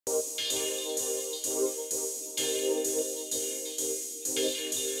In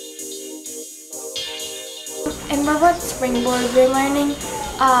Robot Springboard, we're learning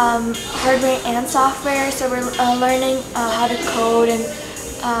hardware and software. So we're learning how to code and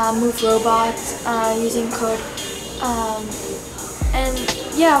move robots using code. And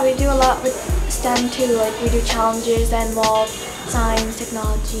yeah, we do a lot with STEM too. Like we do challenges that involve science,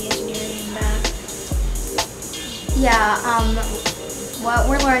 technology, engineering, and math. Yeah, what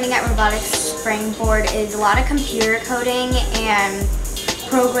we're learning at Robotics Springboard is a lot of computer coding and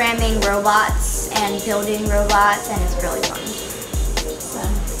programming robots and building robots, and it's really fun.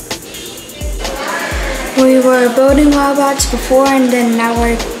 We were building robots before, and then now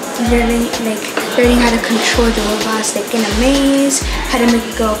we're learning how to control the robots, like in a maze, how to make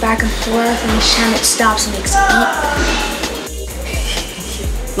it go back and forth, and each time it stops and makes it eat.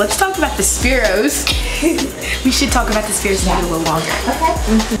 Let's talk about the Spiros. We should talk about the Spiros maybe a little longer.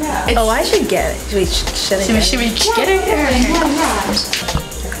 Okay. Oh, I should get it. Wait, should we get it? Yeah.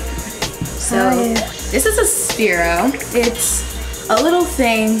 So, this is a Spiro. It's a little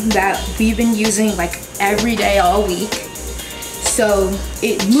thing that we've been using like every day all week. So,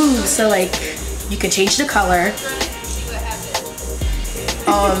 it moves so like you can change the color.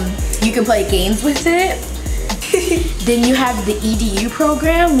 You can play games with it. Then you have the EDU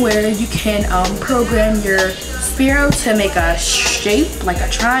program where you can program your Spiro to make a shape like a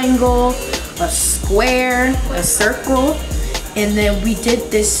triangle, a square, a circle. And then we did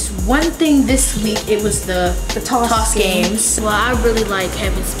this one thing this week. It was the toss games. Well, I really like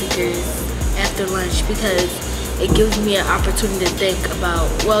having speakers after lunch because it gives me an opportunity to think about,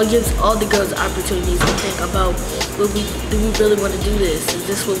 well, it gives all the girls opportunities to think about, do we really want to do this? Is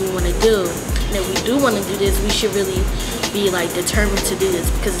this what we want to do? And if we do want to do this, we should really be like determined to do this,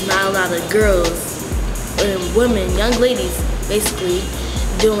 because not a lot of girls and women, young ladies, basically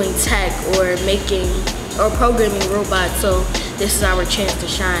doing tech or making or programming robots. So this is our chance to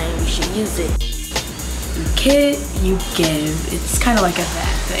shine. We should use it. You kid, you give. It's kind of like a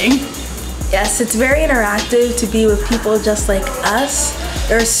bad thing. Yes, it's very interactive to be with people just like us.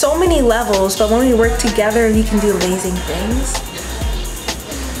 There are so many levels, but when we work together, we can do amazing things.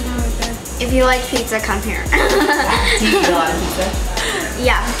 If you like pizza, come here. Do you eat a lot of pizza?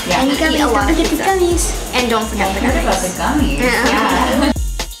 Yeah. And you eat a lot of pizza. gummies. And don't forget the gummies. About the gummies. Yeah.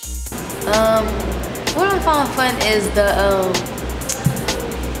 What I found fun is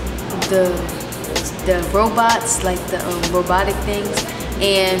the robots, like the robotic things,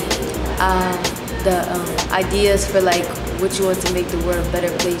 and the ideas for like what you want to make the world a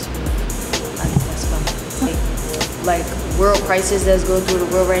better place. Like that's fun. Like world crisis that's going through the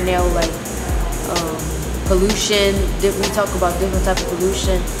world right now, like pollution. We talk about different types of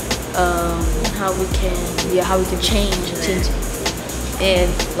pollution, how we can change it,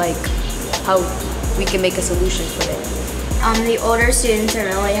 and like how we can make a solution for that. The older students are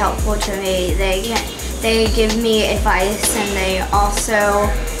really helpful to me. They give me advice, and they also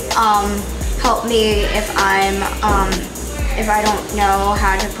help me if I don't know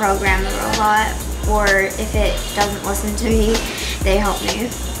how to program the robot, or if it doesn't listen to me, they help me.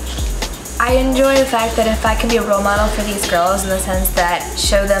 I enjoy the fact that if I can be a role model for these girls, in the sense that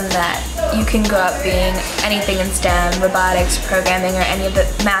show them that you can grow up being anything in STEM, robotics, programming, or any of the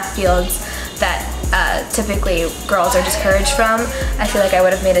math fields that typically girls are discouraged from, I feel like I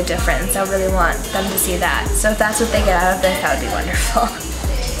would have made a difference. I really want them to see that. So if that's what they get out of this, that would be wonderful.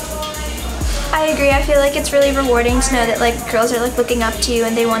 I agree. I feel like it's really rewarding to know that like girls are like looking up to you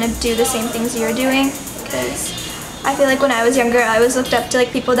and they want to do the same things you're doing. Because I feel like when I was younger, I was looked up to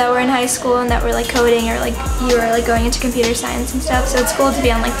like people that were in high school and that were like coding, or like you were like going into computer science and stuff. So it's cool to be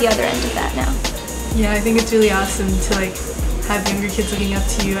on like the other end of that now. Yeah, I think it's really awesome to like have younger kids looking up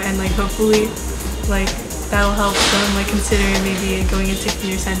to you, and like hopefully like that'll help them like consider maybe going into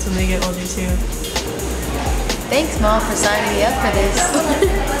computer science when they get older too. Thanks, Mom, for signing me up for this.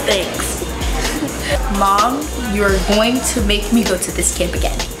 Thanks. Mom, you're going to make me go to this camp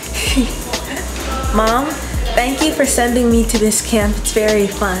again. Mom, thank you for sending me to this camp. It's very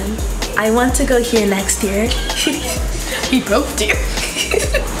fun. I want to go here next year. We both do.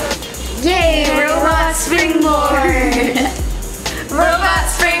 Yay, Robot Springboard! Robot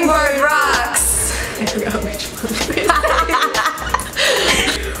Springboard rocks! I forgot which one.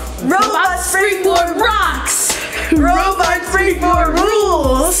 Robot Springboard rocks! Robot Springboard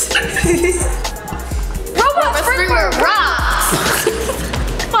rules! Robot Springboard rocks!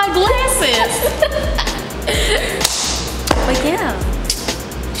 My glasses! But yeah,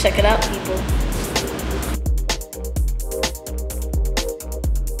 check it out, people.